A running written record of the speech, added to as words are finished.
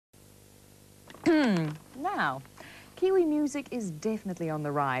Now, Kiwi music is definitely on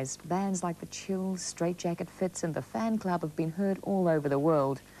the rise. Bands like the Chills, Straight Jacket Fits and the Fan Club have been heard all over the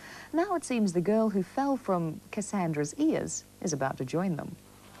world. Now it seems the girl who fell from Cassandra's ears is about to join them.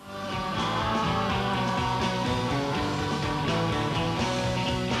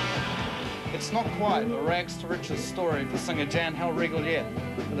 It's not quite a rags to riches story for singer Jan Hellriegel yet,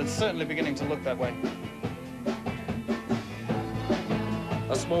 but it's certainly beginning to look that way.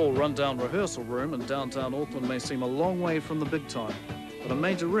 A small run-down rehearsal room in downtown Auckland may seem a long way from the big time, but a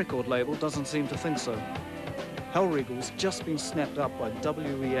major record label doesn't seem to think so. Hellriegel's just been snapped up by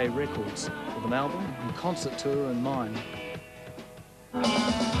WEA Records with an album and concert tour in mind.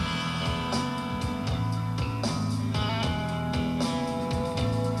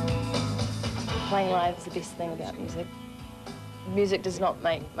 Playing live is the best thing about music. Music does not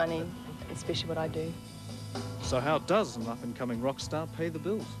make money, especially what I do. So how does an up-and-coming rock star pay the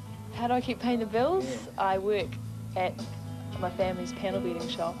bills? How do I keep paying the bills? I work at my family's panel beating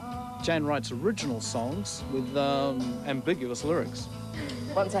shop. Jan writes original songs with ambiguous lyrics.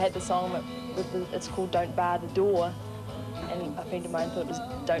 Once I had the song, it's called Don't Bar the Door, and a friend of mine thought it was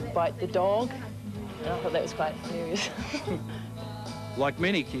Don't Bite the Dog, and I thought that was quite hilarious. Like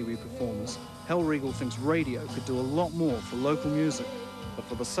many Kiwi performers, Hellriegel thinks radio could do a lot more for local music, but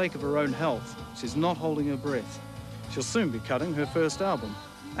for the sake of her own health, she's not holding her breath. She'll soon be cutting her first album,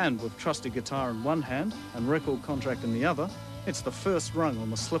 and with trusty guitar in one hand and record contract in the other, it's the first rung on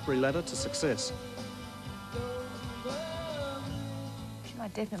the slippery ladder to success. She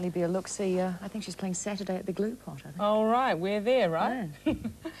might definitely be a look-see. I think she's playing Saturday at the Gluepot, I think. All right, we're there, right? Yeah.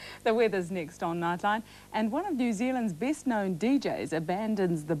 The weather's next on Nightline, and one of New Zealand's best-known DJs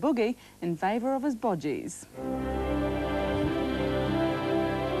abandons the boogie in favour of his bodgies.